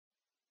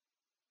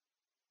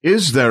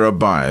Is there a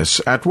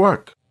bias at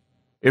work?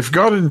 If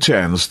God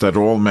intends that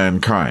all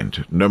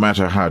mankind, no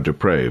matter how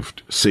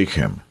depraved, seek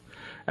him,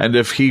 and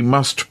if he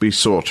must be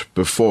sought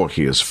before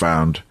he is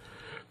found,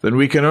 then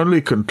we can only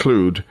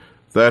conclude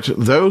that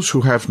those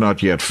who have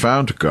not yet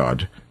found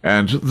God,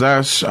 and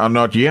thus are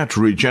not yet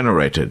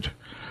regenerated,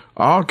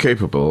 are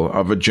capable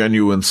of a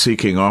genuine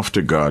seeking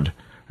after God,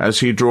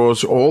 as he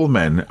draws all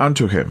men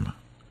unto him.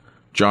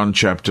 John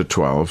chapter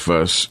 12,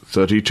 verse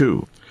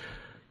 32.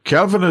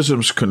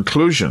 Calvinism's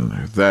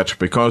conclusion that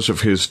because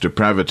of his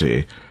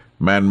depravity,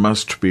 man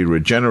must be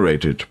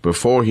regenerated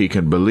before he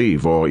can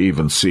believe or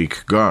even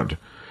seek God,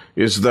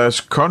 is thus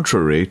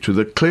contrary to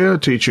the clear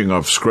teaching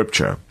of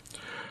Scripture,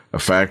 a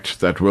fact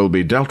that will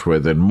be dealt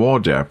with in more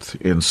depth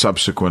in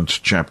subsequent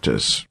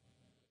chapters.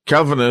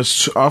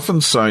 Calvinists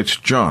often cite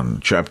John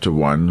chapter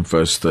 1,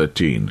 verse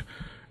 13,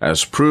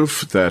 as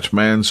proof that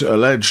man's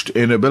alleged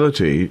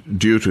inability,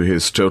 due to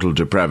his total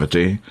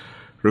depravity,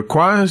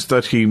 requires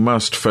that he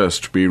must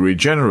first be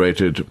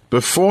regenerated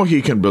before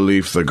he can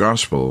believe the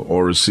gospel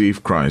or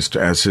receive Christ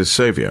as his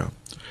Savior.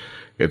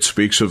 It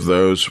speaks of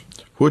those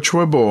which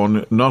were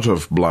born not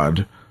of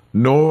blood,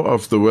 nor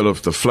of the will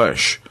of the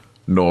flesh,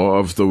 nor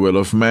of the will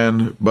of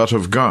man, but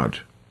of God.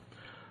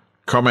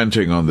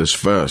 Commenting on this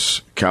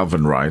verse,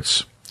 Calvin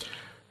writes,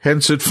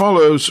 "Hence it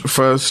follows,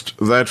 first,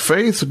 that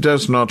faith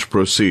does not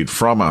proceed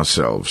from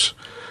ourselves,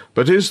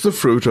 but is the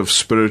fruit of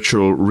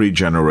spiritual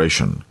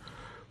regeneration.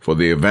 For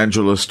the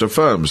evangelist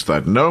affirms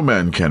that no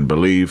man can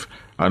believe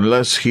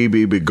unless he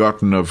be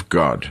begotten of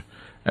God,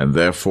 and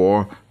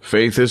therefore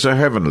faith is a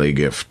heavenly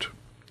gift."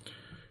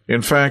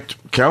 In fact,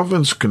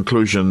 Calvin's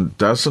conclusion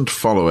doesn't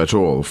follow at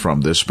all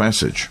from this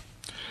passage.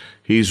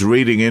 He's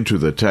reading into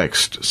the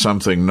text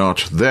something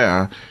not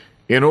there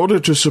in order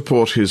to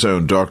support his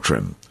own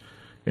doctrine.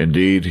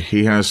 Indeed,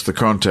 he has the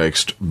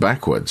context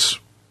backwards.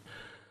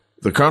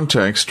 The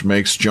context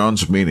makes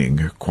John's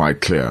meaning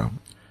quite clear.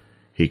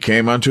 He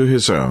came unto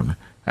his own,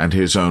 and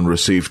his own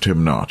received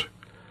him not.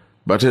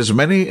 But as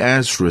many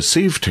as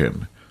received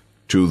him,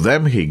 to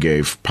them he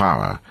gave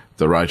power,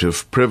 the right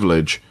of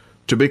privilege,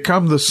 to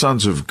become the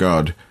sons of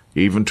God,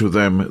 even to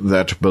them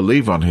that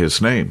believe on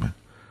his name.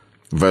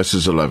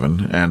 Verses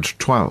 11 and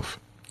 12.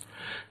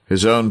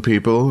 His own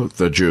people,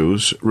 the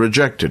Jews,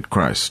 rejected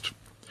Christ.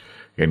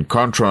 In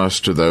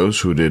contrast to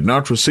those who did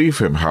not receive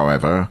him,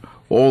 however,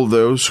 all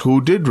those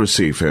who did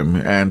receive him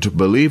and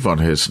believe on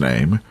his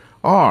name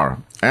are,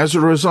 as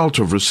a result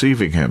of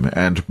receiving him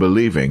and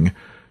believing,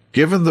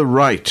 given the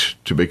right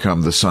to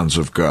become the sons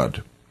of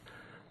God.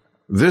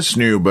 This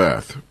new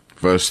birth,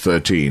 verse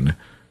 13,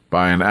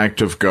 by an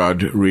act of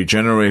God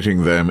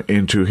regenerating them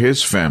into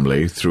his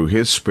family through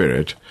his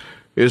Spirit,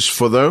 is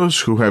for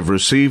those who have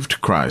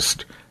received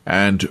Christ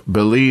and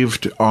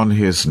believed on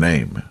his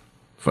name.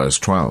 Verse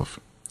 12.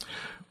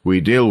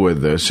 We deal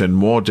with this in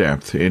more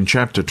depth in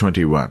chapter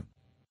 21.